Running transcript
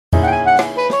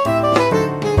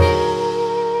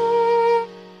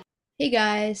Hey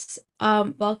guys,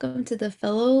 welcome to the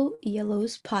Fellow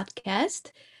Yellows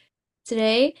podcast.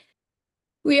 Today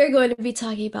we are going to be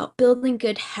talking about building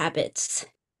good habits.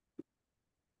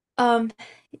 Um,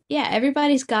 yeah,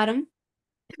 everybody's got them.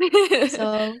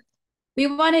 So we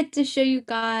wanted to show you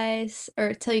guys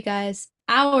or tell you guys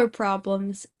our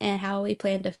problems and how we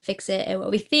plan to fix it and what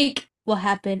we think will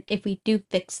happen if we do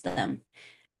fix them.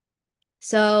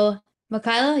 So,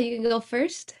 Mikyla, you can go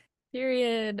first.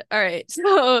 Period. All right.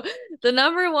 So the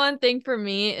number one thing for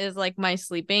me is like my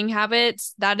sleeping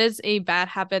habits. That is a bad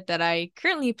habit that I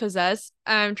currently possess.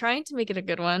 I'm trying to make it a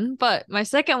good one, but my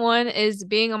second one is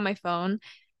being on my phone.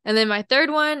 And then my third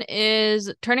one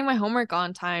is turning my homework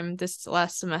on time this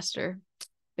last semester.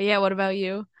 But yeah, what about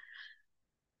you?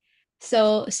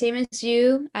 So, same as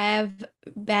you, I have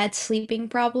bad sleeping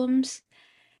problems.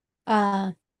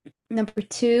 Uh, Number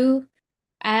two,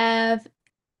 I have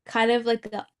kind of like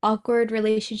the awkward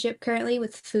relationship currently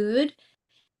with food.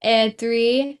 And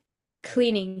three,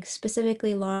 cleaning,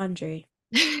 specifically laundry.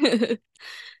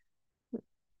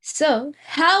 So,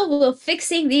 how will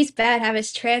fixing these bad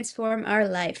habits transform our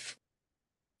life?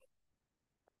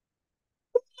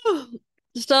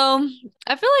 So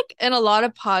I feel like in a lot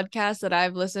of podcasts that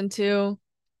I've listened to,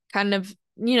 kind of,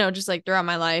 just like throughout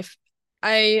my life,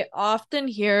 I often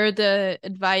hear the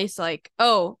advice like,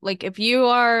 oh, like if you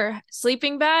are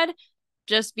sleeping bad,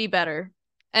 just be better.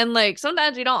 And like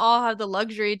sometimes we don't all have the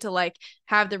luxury to like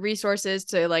have the resources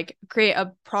to like create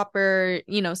a proper,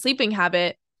 sleeping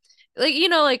habit. Like,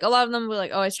 like a lot of them were like,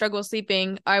 oh, I struggle with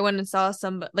sleeping. I went and saw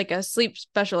some like a sleep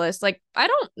specialist. Like, I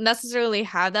don't necessarily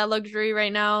have that luxury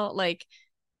right now. Like,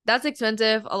 that's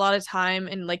expensive, a lot of time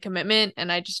and like commitment,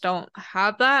 and I just don't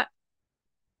have that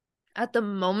at the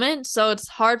moment. So it's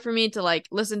hard for me to like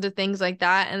listen to things like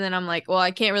that. And then I'm like, well,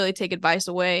 I can't really take advice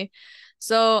away.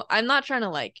 So I'm not trying to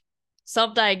like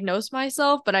self-diagnose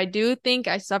myself, but I do think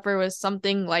I suffer with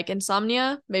something like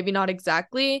insomnia. Maybe not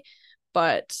exactly,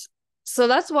 but so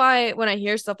that's why when I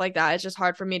hear stuff like that, it's just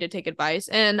hard for me to take advice.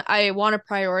 And I want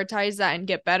to prioritize that and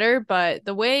get better. But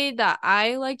the way that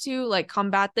I like to like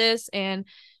combat this and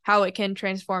how it can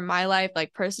transform my life,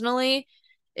 like personally,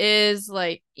 is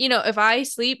like, if I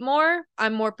sleep more,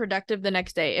 I'm more productive the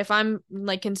next day. If I'm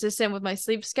like consistent with my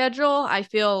sleep schedule, I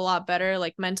feel a lot better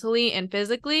like mentally and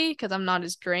physically because I'm not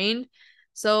as drained.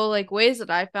 So like ways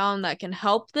that I found that can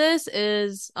help this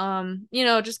is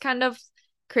just kind of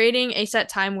creating a set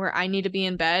time where I need to be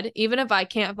in bed, even if I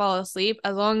can't fall asleep,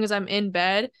 as long as I'm in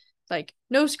bed, like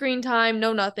no screen time,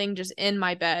 no nothing, just in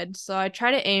my bed. So I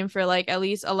try to aim for like at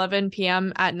least 11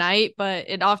 p.m. at night, but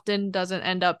it often doesn't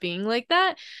end up being like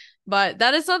that. But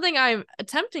that is something I'm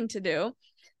attempting to do.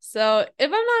 So if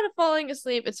I'm not falling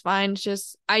asleep, it's fine. It's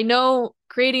just I know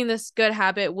creating this good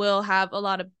habit will have a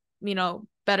lot of,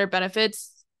 better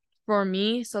benefits for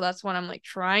me. So that's what I'm like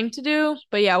trying to do.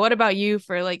 But yeah, what about you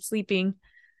for like sleeping?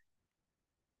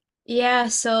 Yeah,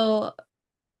 so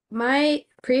my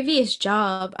previous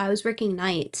job, I was working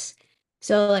nights.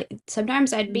 So like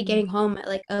sometimes I'd be Mm. getting home at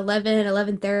like 11,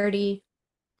 11:30,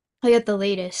 like at the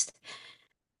latest.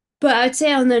 But I'd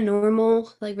say on the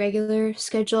normal, like regular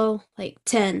schedule, like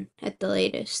 10 at the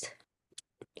latest.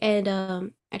 And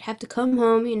I'd have to come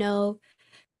home,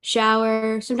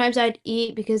 shower. Sometimes I'd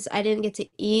eat because I didn't get to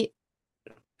eat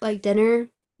like dinner.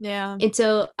 Yeah. And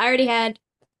so I already had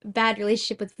a bad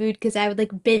relationship with food because I would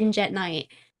like binge at night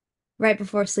right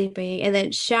before sleeping and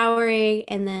then showering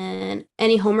and then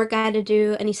any homework I had to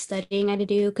do, any studying I had to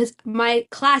do because my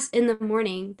class in the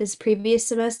morning this previous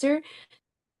semester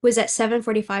was at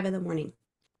 7:45 in the morning.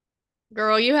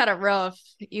 Girl, you had it rough.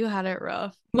 You had it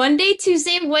rough. Monday,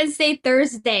 Tuesday, Wednesday,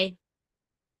 Thursday.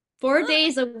 4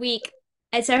 days a week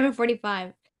at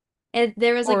 7:45. And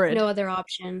there was like Horrid. no other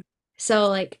option. So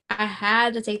like I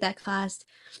had to take that class.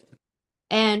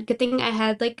 And good thing I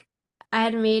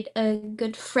had made a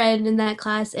good friend in that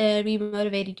class and we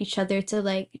motivated each other to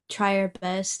like try our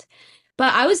best.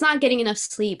 But I was not getting enough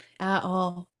sleep at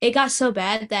all. It got so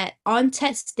bad that on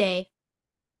test day,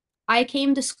 I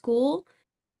came to school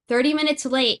 30 minutes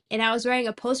late and I was wearing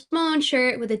a Post Malone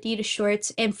shirt with Adidas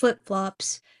shorts and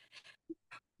flip-flops.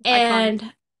 Iconic.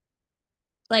 And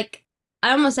like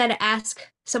I almost had to ask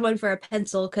someone for a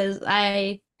pencil because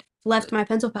I left my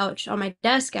pencil pouch on my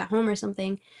desk at home or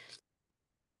something.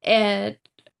 And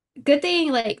good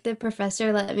thing like the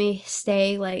professor let me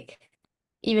stay like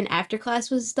even after class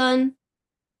was done.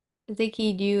 I think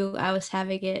he knew I was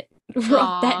having it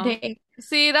rough that Aw. day.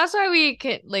 See, that's why we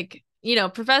can like,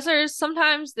 professors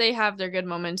sometimes they have their good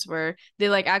moments where they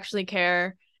like actually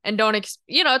care and don't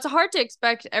it's hard to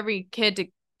expect every kid to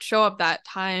show up that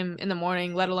time in the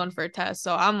morning, let alone for a test.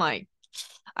 So I'm like,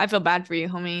 I feel bad for you,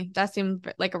 homie. That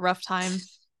seemed like a rough time.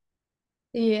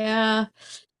 Yeah.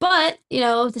 But,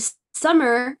 this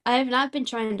summer, I have not been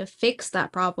trying to fix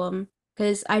that problem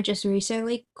because I just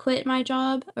recently quit my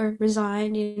job or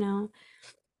resigned, to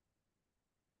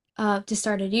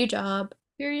start a new job.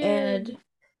 And Period.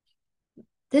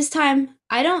 this time,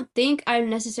 I don't think I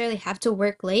necessarily have to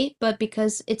work late, but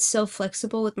because it's so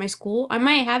flexible with my school, I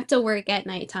might have to work at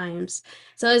night times.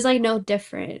 So it's like no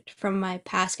different from my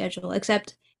past schedule,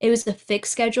 except it was a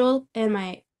fixed schedule in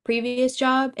my previous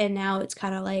job, and now it's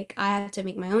kind of like I have to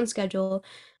make my own schedule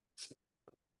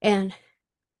and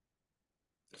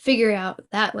figure out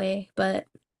that way. But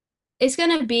it's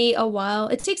gonna be a while.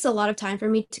 It takes a lot of time for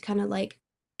me to kind of like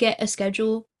get a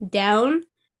schedule down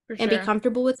For and be sure.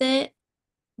 comfortable with it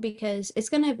because it's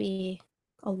gonna be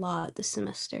a lot this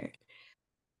semester.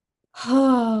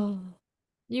 Oh,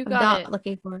 You I'm got not it.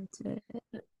 looking forward to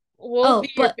it. We'll be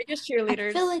Oh, your but biggest I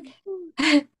feel cheerleaders.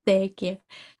 like thank you.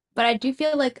 But I do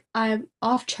feel like I'm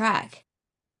off track.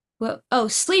 Well, oh,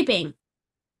 sleeping.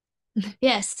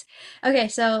 Yes. Okay,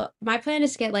 so my plan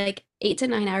is to get like 8 to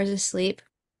 9 hours of sleep.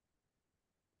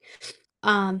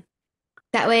 Um,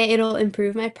 that way it'll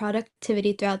improve my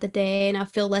productivity throughout the day and I'll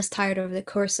feel less tired over the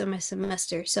course of my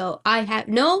semester. So I have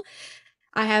no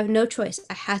choice.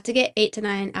 I have to get 8 to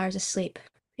 9 hours of sleep.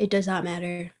 It does not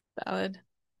matter. Valid.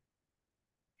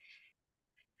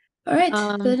 All right,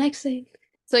 for the Um, next thing.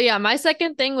 So yeah, my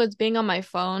second thing was being on my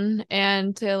phone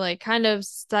and to like kind of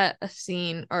set a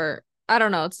scene or I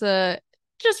don't know, it's a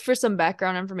just for some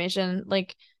background information.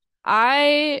 Like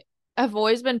I have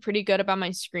always been pretty good about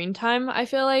my screen time. I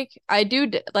feel like I do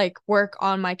like work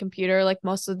on my computer like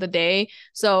most of the day.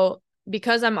 So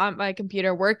because I'm on my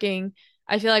computer working,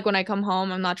 I feel like when I come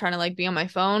home, I'm not trying to like be on my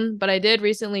phone, but I did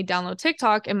recently download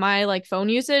TikTok and my like phone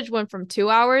usage went from 2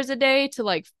 hours a day to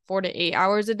like 4 to 8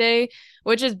 hours a day,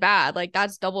 which is bad. Like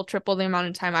that's double, triple the amount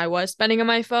of time I was spending on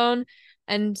my phone.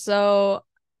 And so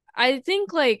I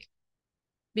think like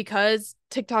because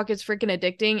TikTok is freaking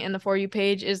addicting and the For You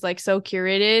page is like so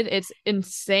curated, it's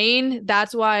insane.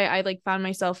 That's why I like found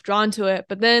myself drawn to it.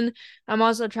 But then I'm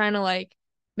also trying to like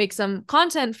make some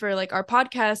content for like our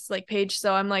podcast like page.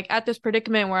 So I'm like at this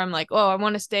predicament where I'm like, oh, I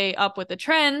want to stay up with the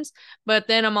trends, but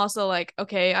then I'm also like,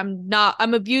 okay,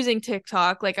 I'm abusing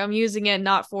TikTok. Like I'm using it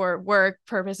not for work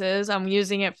purposes. I'm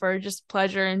using it for just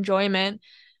pleasure, enjoyment.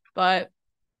 But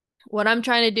what I'm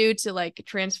trying to do to like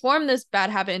transform this bad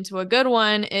habit into a good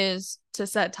one is to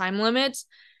set time limits.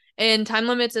 And time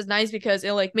limits is nice because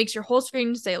it like makes your whole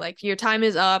screen say like your time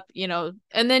is up,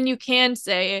 and then you can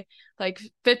say like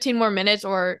 15 more minutes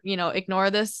or, ignore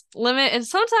this limit. And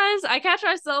sometimes I catch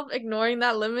myself ignoring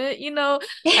that limit, I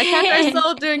catch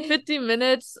myself doing 15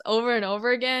 minutes over and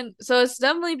over again. So it's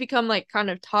definitely become like kind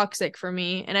of toxic for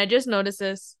me. And I just noticed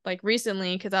this like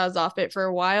recently because I was off it for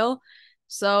a while.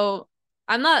 So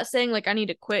I'm not saying like I need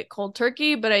to quit cold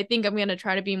turkey, but I think I'm going to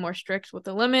try to be more strict with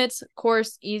the limits. Of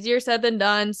course, easier said than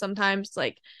done. Sometimes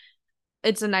like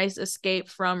it's a nice escape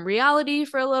from reality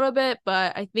for a little bit,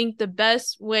 but I think the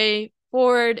best way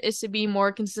forward is to be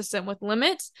more consistent with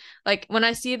limits. Like when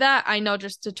I see that, I know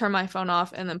just to turn my phone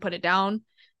off and then put it down.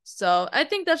 So I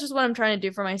think that's just what I'm trying to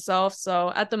do for myself.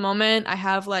 So at the moment, I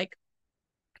have like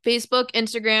Facebook,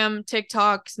 Instagram,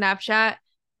 TikTok, Snapchat,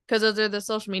 because those are the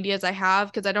social medias I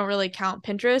have, because I don't really count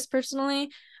Pinterest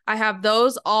personally. I have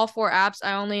those all four apps.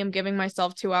 I only am giving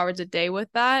myself 2 hours a day with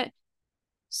that.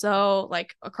 So,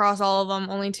 like across all of them,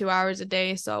 only 2 hours a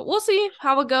day. So, we'll see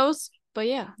how it goes. But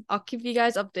yeah, I'll keep you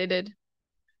guys updated.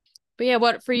 But yeah,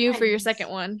 what for you for your second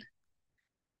Nice. one?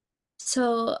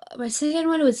 So my second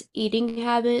one was eating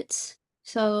habits.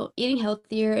 So eating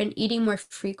healthier and eating more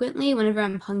frequently whenever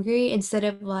I'm hungry instead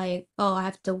of like, oh, I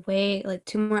have to wait like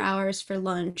 2 more hours for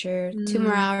lunch or 2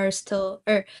 more hours till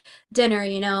or dinner,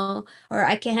 or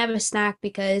I can't have a snack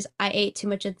because I ate too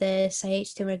much of this, I ate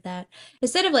too much of that.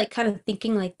 Instead of like kind of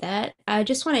thinking like that, I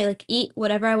just want to like eat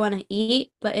whatever I want to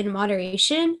eat, but in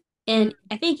moderation. Mm, And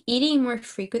I think eating more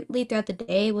frequently throughout the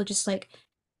day will just like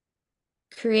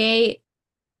create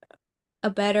a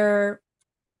better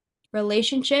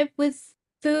relationship with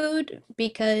food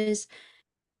because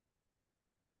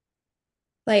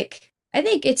like I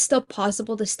think it's still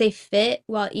possible to stay fit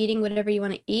while eating whatever you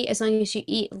want to eat as long as you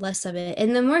eat less of it.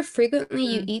 And the more frequently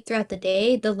you mm. eat throughout the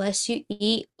day, the less you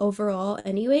eat overall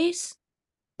anyways.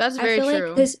 That's I very feel like true.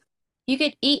 because you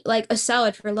could eat like a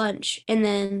salad for lunch and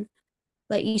then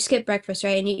like you skip breakfast,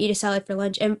 right? And you eat a salad for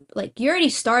lunch and like you're already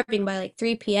starving by like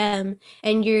 3 p.m.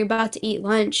 and you're about to eat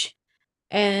lunch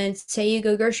and say you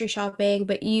go grocery shopping,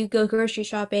 but you go grocery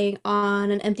shopping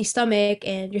on an empty stomach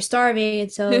and you're starving,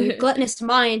 and so your gluttonous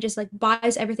mind just like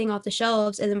buys everything off the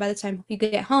shelves, and then by the time you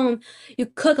get home, you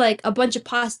cook like a bunch of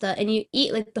pasta and you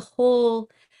eat like the whole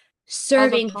All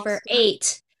the serving for pasta.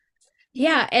 eight.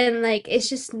 Yeah, and like it's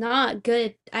just not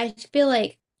good. I feel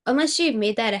like unless you've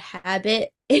made that a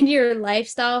habit in your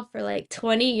lifestyle for like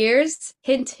 20 years,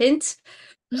 hint hint,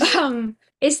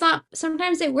 it's not,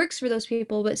 sometimes it works for those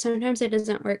people, but sometimes it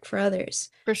doesn't work for others.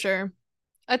 For sure.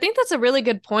 I think that's a really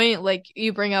good point. Like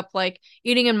you bring up like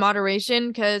eating in moderation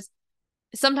because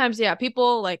sometimes, yeah,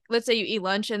 people like, let's say you eat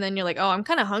lunch and then you're like, oh, I'm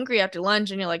kind of hungry after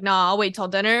lunch. And you're like, nah, I'll wait till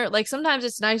dinner. Like sometimes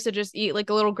it's nice to just eat like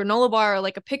a little granola bar or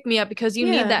like a pick me up because you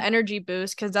need that Yeah. energy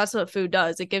boost because that's what food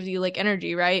does. It gives you like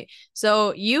energy, right?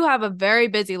 So you have a very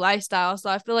busy lifestyle. So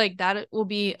I feel like that will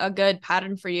be a good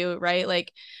pattern for you, right?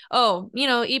 Like, oh,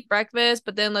 eat breakfast,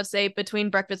 but then let's say between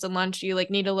breakfast and lunch, you like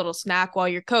need a little snack while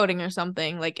you're coding or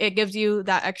something. Like it gives you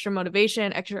that extra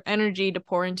motivation, extra energy to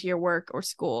pour into your work or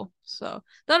school. So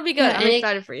that'll be good. Yeah, I'm and it,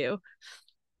 excited for you.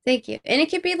 thank you. And it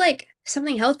could be like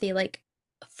something healthy, like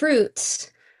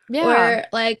fruits Yeah. or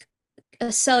like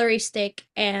a celery stick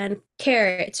and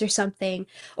carrots or something,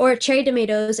 or cherry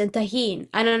tomatoes and tahini.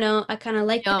 I don't know, I kind of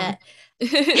like Yum. that.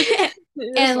 That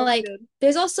And sounds like good.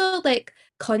 there's also like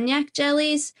cognac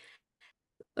jellies,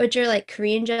 which are like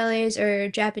Korean jellies or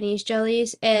Japanese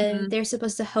jellies, and Hmm. they're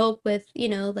supposed to help with,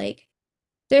 like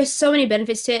there's so many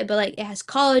benefits to it, but like it has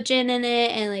collagen in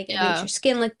it and like it makes Yeah. your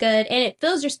skin look good and it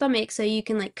fills your stomach so you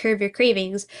can like curb your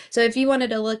cravings. So if you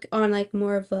wanted to look on like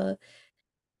more of a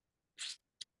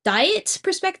diet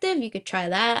perspective, you could try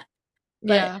that.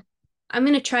 But Yeah. I'm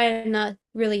gonna try and not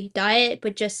really diet,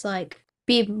 but just like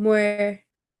be more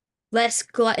less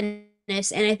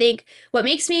gluttonous. And I think what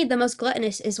makes me the most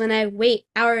gluttonous is when I wait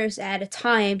hours at a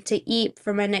time to eat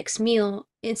for my next meal.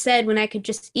 Instead, when I could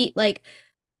just eat like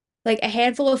a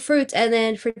handful of fruits and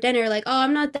then for dinner, like, oh,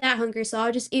 I'm not that hungry, so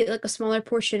I'll just eat like a smaller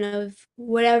portion of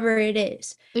whatever it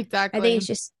is. I think Exactly. it's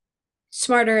just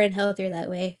smarter and healthier that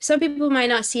way. Some people might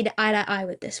not see eye to eye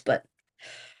with this, but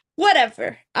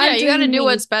whatever. Yeah, I'm you got to doing do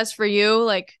what's me. best for you.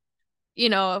 Like,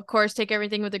 of course, take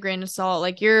everything with a grain of salt.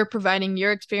 Like, you're providing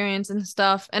your experience and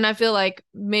stuff. And I feel like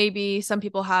maybe some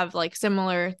people have like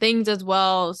similar things as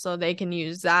well, so they can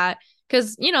use that.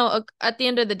 Because, at the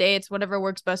end of the day, it's whatever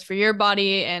works best for your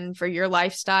body and for your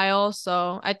lifestyle.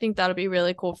 So I think that'll be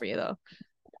really cool for you, though.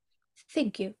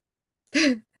 Thank you.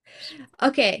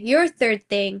 Okay, your third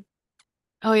thing.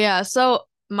 Oh yeah. So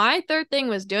my third thing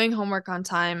was doing homework on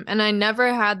time, and I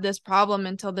never had this problem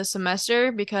until this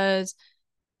semester because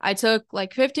I took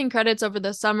like 15 credits over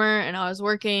the summer and I was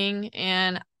working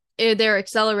and they're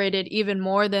accelerated even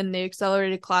more than the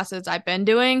accelerated classes I've been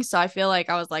doing. So I feel like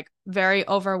I was like very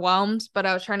overwhelmed, but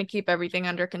I was trying to keep everything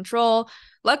under control.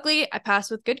 Luckily, I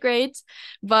passed with good grades,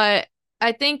 but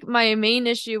I think my main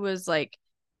issue was like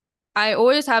I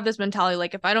always have this mentality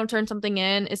like if I don't turn something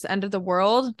in, it's the end of the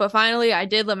world. But finally, I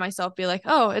did let myself be like,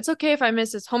 oh, it's okay if I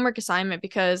miss this homework assignment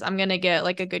because I'm gonna get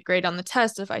like a good grade on the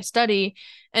test if I study.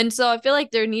 And so I feel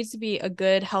like there needs to be a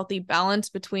good, healthy balance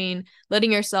between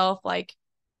letting yourself like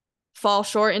fall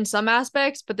short in some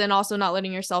aspects, but then also not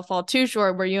letting yourself fall too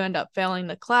short where you end up failing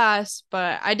the class.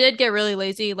 But I did get really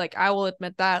lazy. Like I will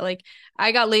admit that. Like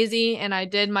I got lazy and I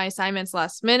did my assignments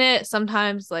last minute.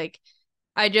 Sometimes like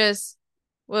I just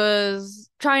was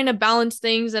trying to balance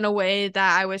things in a way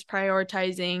that I was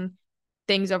prioritizing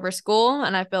things over school.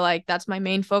 And I feel like that's my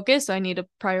main focus. So I need to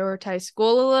prioritize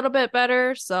school a little bit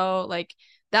better. So, like,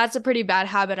 that's a pretty bad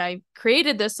habit I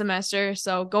created this semester.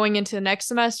 So, going into the next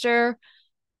semester,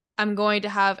 I'm going to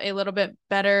have a little bit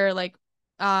better, like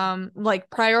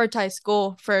prioritize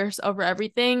school first over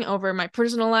everything, over my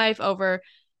personal life, over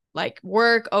like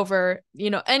work over,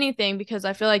 anything because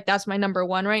I feel like that's my number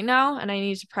one right now and I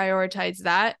need to prioritize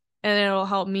that and it'll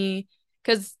help me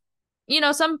because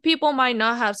some people might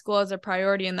not have school as a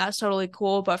priority and that's totally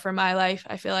cool, but for my life,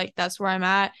 I feel like that's where I'm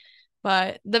at.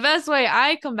 But the best way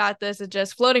I combat this is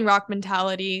just floating rock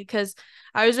mentality because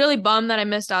I was really bummed that I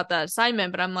missed out that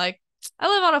assignment, but I'm like, I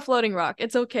live on a floating rock.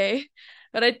 It's okay.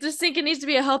 But I just think it needs to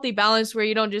be a healthy balance where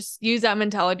you don't just use that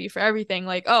mentality for everything.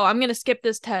 Like, oh, I'm going to skip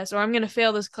this test or I'm going to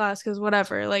fail this class because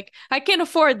whatever. Like, I can't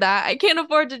afford that. I can't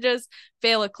afford to just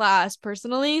fail a class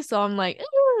personally. So I'm like,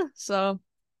 "Ugh." So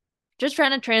just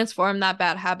trying to transform that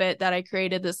bad habit that I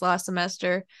created this last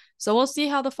semester. So we'll see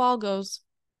how the fall goes.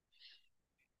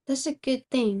 That's a good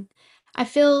thing. I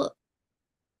feel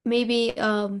maybe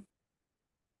oh,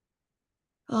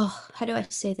 how do I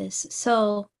say this?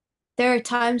 So there are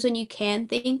times when you can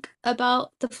think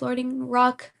about the floating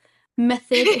rock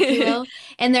method, if you will.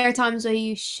 And there are times where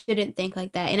you shouldn't think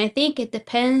like that. And I think it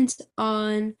depends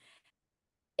on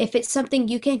if it's something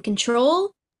you can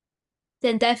control,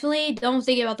 then definitely don't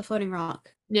think about the floating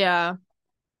rock. Yeah,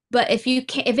 But if you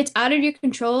can't, if it's out of your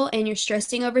control and you're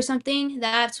stressing over something,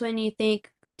 that's when you think,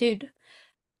 dude,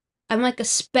 I'm like a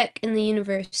speck in the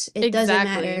universe. It doesn't exactly.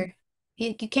 matter.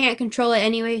 You can't control it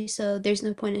anyway, so there's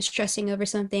no point in stressing over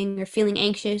something or feeling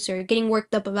anxious or getting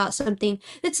worked up about something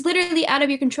that's literally out of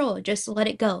your control. Just let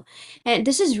it go. And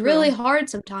this is really True. hard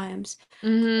sometimes.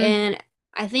 Mm-hmm. And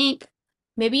I think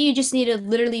maybe you just need to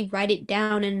literally write it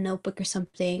down in a notebook or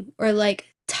something, or like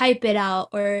type it out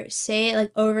or say it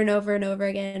like over and over and over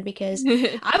again because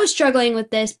I was struggling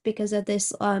with this because of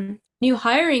this new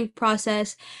hiring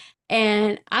process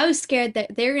and I was scared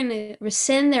that they're gonna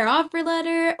rescind their offer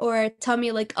letter or tell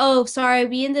me like, oh, sorry,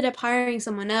 we ended up hiring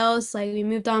someone else, like we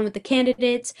moved on with the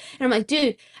candidates. And I'm like,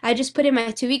 dude, I just put in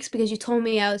my 2 weeks because you told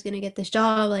me I was gonna get this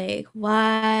job. Like,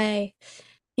 why?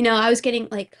 I was getting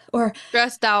like, or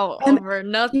Stressed out um, over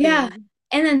yeah. nothing.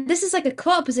 And then this is like a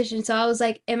co-op position, so I was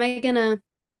like, am I,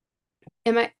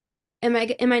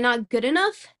 am I not good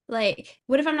enough? Like,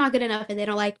 what if I'm not good enough and they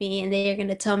don't like me and they're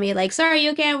gonna tell me like, sorry,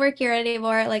 you can't work here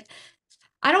anymore? Like,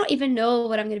 I don't even know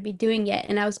what I'm gonna be doing yet,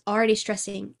 and I was already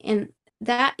stressing, and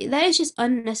that is just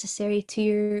unnecessary to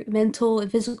your mental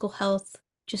and physical health.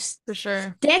 Just For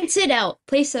sure. dance it out,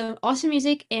 play some awesome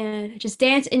music, and just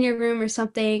dance in your room or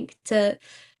something to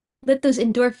let those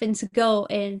endorphins go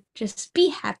and just be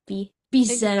happy, be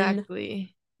zen.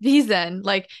 Exactly. Be zen.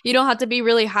 Like you don't have to be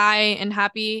really high and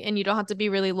happy and you don't have to be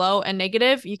really low and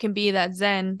negative. You can be that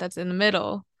zen that's in the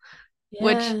middle,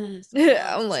 which Yes, I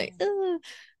love I'm like, zen.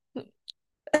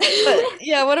 But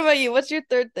yeah, what about you? What's your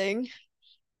third thing?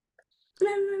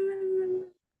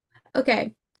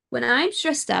 Okay, when I'm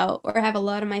stressed out or have a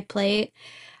lot on my plate,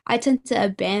 I tend to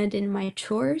abandon my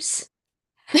chores.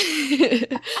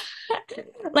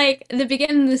 Like the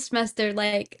beginning of the semester,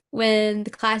 like when the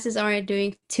classes aren't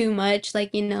doing too much, like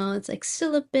it's like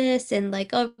syllabus and like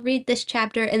oh read this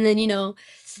chapter and then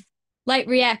light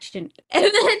reaction. And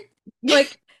then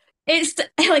like it's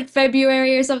like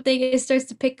February or something, it starts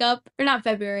to pick up. Or not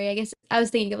February, I guess I was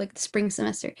thinking of like the spring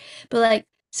semester. But like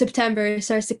September it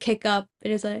starts to kick up.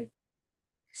 It is like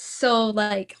so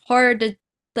like hard to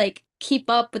like keep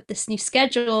up with this new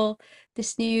schedule,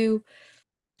 this new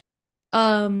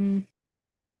um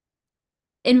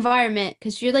environment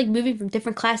because you're like moving from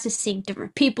different classes, seeing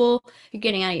different people, you're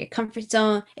getting out of your comfort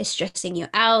zone, it's stressing you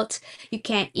out. You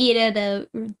can't eat at a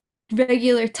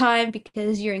regular time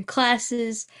because you're in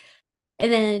classes,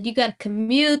 and then you gotta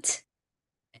commute,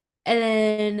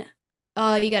 and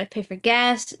then you gotta pay for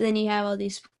gas, then you have all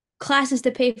these classes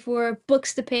to pay for,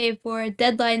 books to pay for,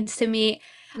 deadlines to meet.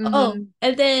 Oh, hmm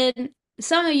and then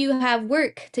some of you have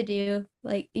work to do.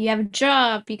 Like you have a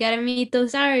job, you gotta meet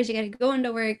those hours, you gotta go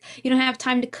into work. You don't have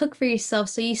time to cook for yourself,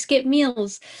 so you skip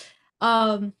meals.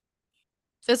 Um,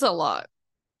 It's a lot.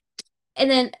 and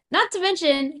then not to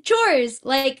mention chores.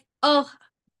 Like, oh,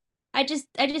 I just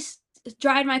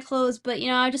dried my clothes, but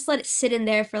I just let it sit in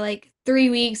there for like 3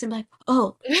 weeks and be like,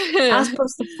 oh, I was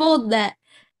supposed to fold that.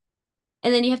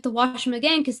 And then you have to wash them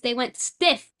again because they went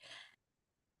stiff.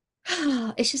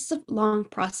 It's just a long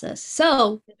process.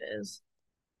 So, It is.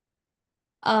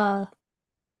 uh,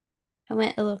 I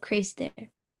went a little crazy there.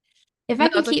 If No, I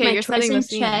can it's keep okay. my You're chores setting the in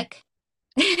scene. check,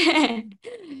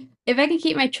 if I can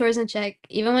keep my chores in check,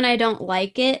 even when I don't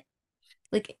like it,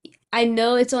 like I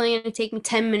know it's only going to take me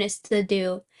 10 minutes to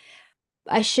do,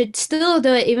 I should still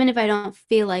do it even if I don't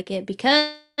feel like it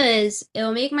because it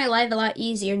will make my life a lot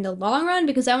easier in the long run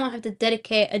because I won't have to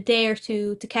dedicate a day or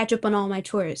two to catch up on all my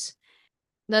chores.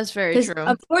 That's very Because true.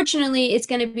 unfortunately, it's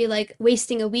going to be like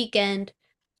wasting a weekend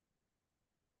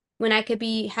when I could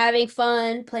be having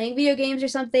fun, playing video games or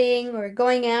something, or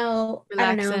going out. I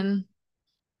don't know. Relaxing.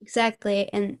 Exactly.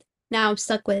 And now I'm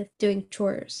stuck with doing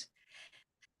chores.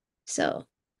 So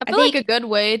I I feel like a think, good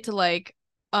way to like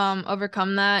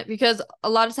overcome that because a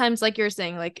lot of times like you're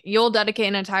saying like you'll dedicate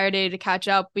an entire day to catch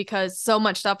up because so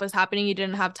much stuff is happening you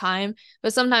didn't have time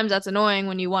but sometimes that's annoying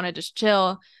when you want to just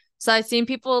chill. So I've seen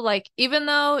people like even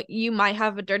though you might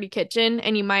have a dirty kitchen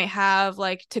and you might have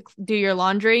like to do your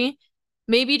laundry,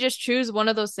 maybe just choose one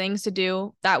of those things to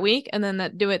do that week and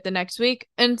then do it the next week,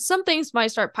 and some things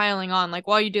might start piling on like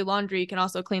while you do laundry you can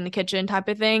also clean the kitchen type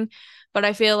of thing. But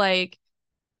I feel like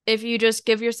if you just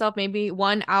give yourself maybe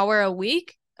 1 hour a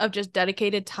week of just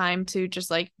dedicated time to just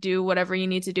like do whatever you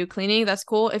need to do cleaning, that's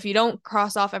cool. If you don't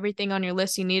cross off everything on your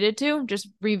list you needed to, just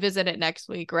revisit it next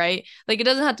week, right? Like it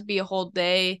doesn't have to be a whole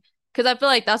day. Cause I feel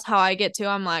like that's how I get to.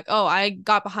 I'm like, oh, I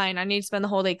got behind. I need to spend the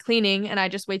whole day cleaning and I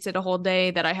just wasted a whole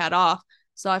day that I had off.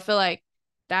 So I feel like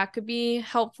that could be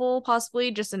helpful, possibly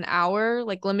just an hour,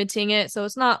 like limiting it so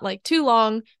it's not like too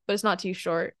long, but it's not too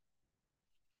short.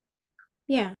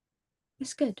 Yeah,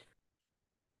 it's good.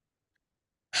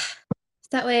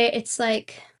 That way it's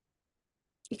like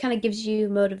it kind of gives you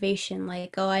motivation,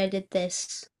 like, oh, I did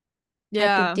this. I could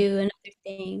Yeah, do another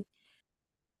thing.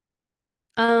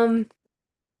 Um,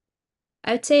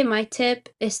 I'd say my tip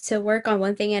is to work on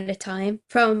one thing at a time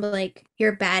from like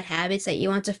your bad habits that you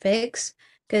want to fix.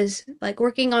 Because like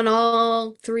working on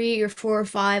all three or four or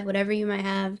five, whatever you might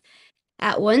have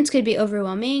at once could be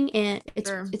overwhelming and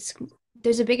sure. it's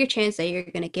there's a bigger chance that you're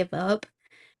gonna give up.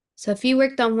 So if you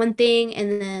worked on one thing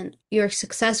and then you're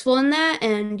successful in that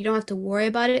and you don't have to worry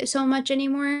about it so much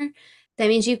anymore, that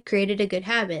means you've created a good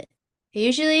habit.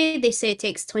 Usually they say it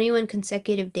takes 21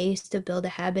 consecutive days to build a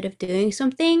habit of doing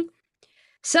something.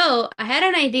 So I had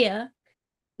an idea.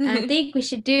 And I think we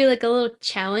should do like a little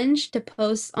challenge to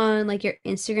post on like your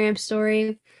Instagram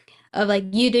story of like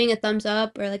you doing a thumbs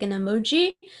up or like an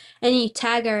emoji, and you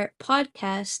tag our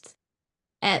podcast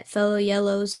at Fellow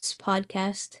Yellows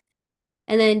Podcast.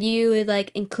 And then you would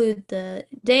like include the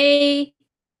day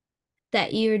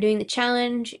that you were doing the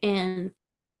challenge and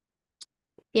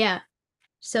yeah.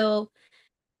 So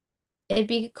it'd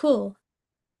be cool.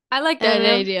 I like I that don't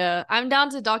know. idea. I'm down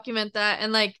to document that,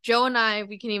 and like Joe and I,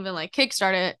 we can even like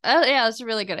kickstart it. Yeah, that's a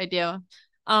really good idea.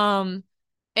 Um,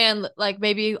 and like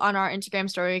maybe on our Instagram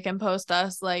story, we can post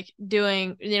us like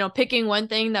doing, picking one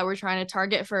thing that we're trying to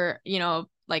target for,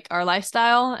 like our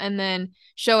lifestyle, and then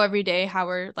show every day how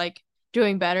we're like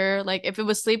doing better. Like if it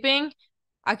was sleeping,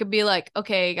 I could be like,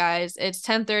 okay, guys, it's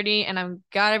 10:30 and I'm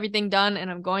got everything done and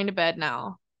I'm going to bed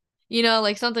now.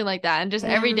 Like something like that. And just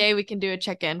every Yeah. day we can do a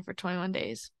check-in for 21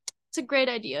 days. It's a great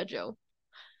idea, Joe.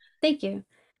 Thank you.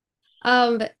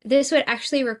 This would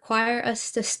actually require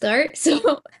us to start.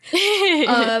 So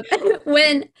uh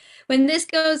when when this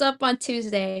goes up on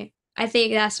Tuesday, I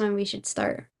think that's when we should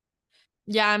start.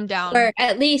 Yeah, I'm down. Or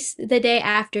at least the day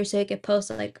after so we could post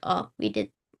like, oh, we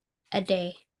did a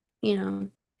day, you know.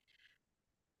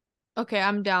 Okay,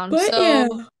 I'm down. But So yeah.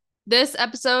 this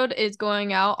episode is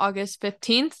going out August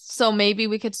 15th, so maybe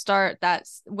we could start that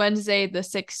Wednesday the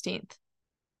 16th.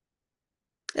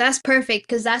 That's perfect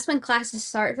because that's when classes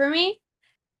start for me.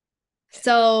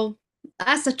 So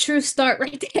that's a true start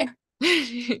right there.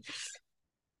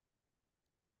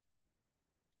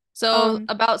 So Um,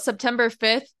 about September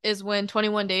 5th is when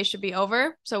 21 days should be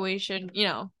over. So we should,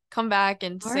 come back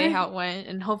and all say right. how it went.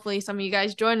 And hopefully some of you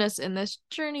guys join us in this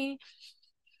journey.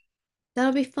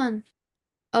 That'll be fun.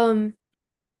 Um,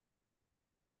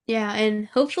 yeah, and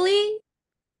hopefully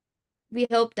we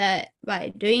hope that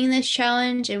by doing this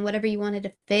challenge and whatever you wanted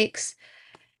to fix,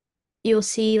 you'll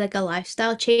see like a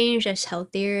lifestyle change that's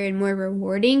healthier and more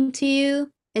rewarding to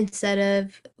you instead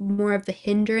of more of a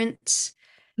hindrance.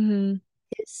 Mhm.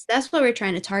 That's what we're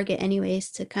trying to target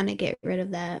anyways, to kind of get rid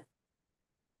of that.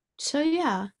 So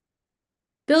yeah,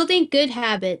 building good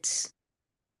habits.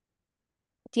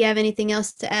 Do you have anything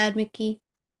else to add, Mickey?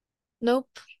 Nope.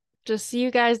 Just see you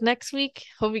guys next week.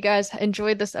 Hope you guys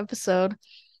enjoyed this episode.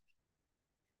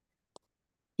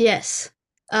 Yes.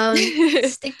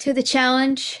 Stick to the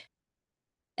challenge.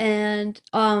 And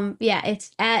yeah,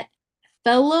 it's at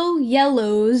Fellow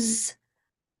Yellows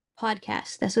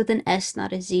Podcast. That's with an S,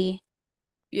 not a Z.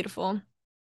 Beautiful.